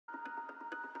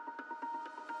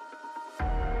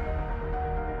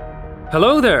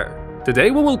Hello there!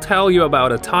 Today we will tell you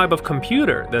about a type of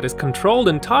computer that is controlled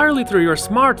entirely through your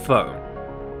smartphone.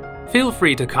 Feel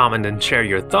free to comment and share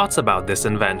your thoughts about this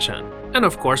invention. And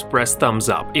of course press thumbs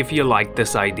up if you like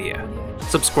this idea.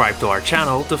 Subscribe to our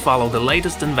channel to follow the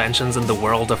latest inventions in the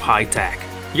world of high-tech.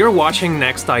 You're watching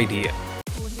Next Idea.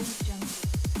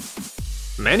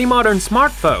 Many modern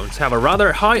smartphones have a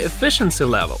rather high efficiency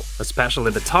level,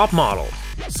 especially the top models.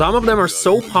 Some of them are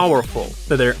so powerful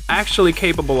that they're actually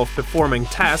capable of performing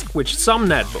tasks which some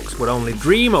netbooks would only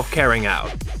dream of carrying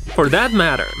out. For that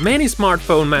matter, many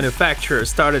smartphone manufacturers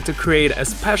started to create a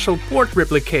special port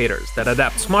replicators that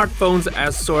adapt smartphones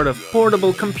as sort of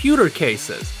portable computer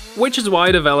cases. Which is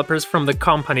why developers from the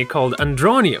company called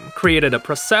Andronium created a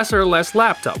processorless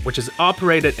laptop which is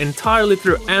operated entirely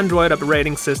through Android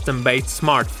operating system-based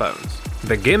smartphones.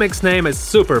 The gimmick's name is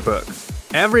Superbook.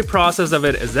 Every process of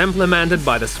it is implemented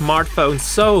by the smartphone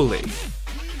solely.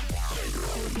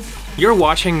 You're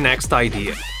watching Next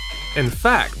Idea. In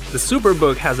fact, the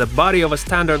Superbook has a body of a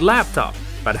standard laptop,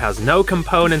 but has no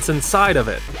components inside of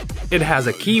it. It has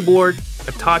a keyboard,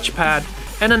 a touchpad,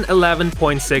 and an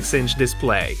 11.6-inch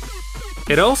display.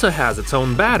 It also has its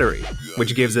own battery,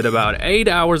 which gives it about 8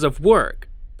 hours of work.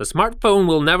 The smartphone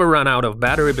will never run out of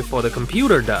battery before the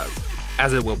computer does,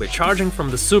 as it will be charging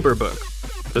from the Superbook.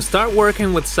 To start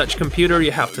working with such computer,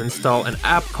 you have to install an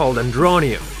app called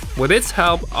Andronium. With its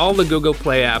help, all the Google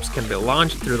Play apps can be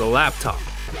launched through the laptop.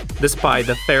 Despite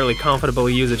the fairly comfortable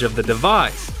usage of the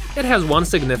device, it has one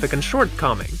significant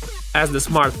shortcoming. As the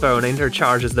smartphone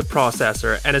intercharges the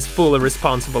processor and is fully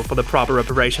responsible for the proper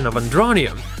operation of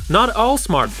Andronium, not all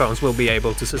smartphones will be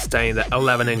able to sustain the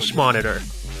 11-inch monitor.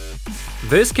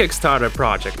 This Kickstarter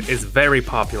project is very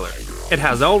popular. It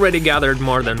has already gathered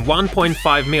more than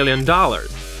 $1.5 million.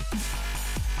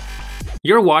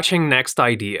 You're watching Next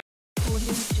Idea.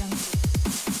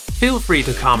 Feel free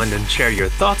to comment and share your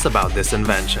thoughts about this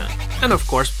invention. And of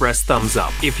course press thumbs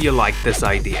up if you like this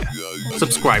idea.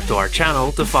 Subscribe to our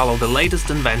channel to follow the latest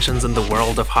inventions in the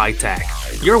world of high-tech.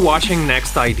 You're watching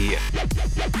Next Idea.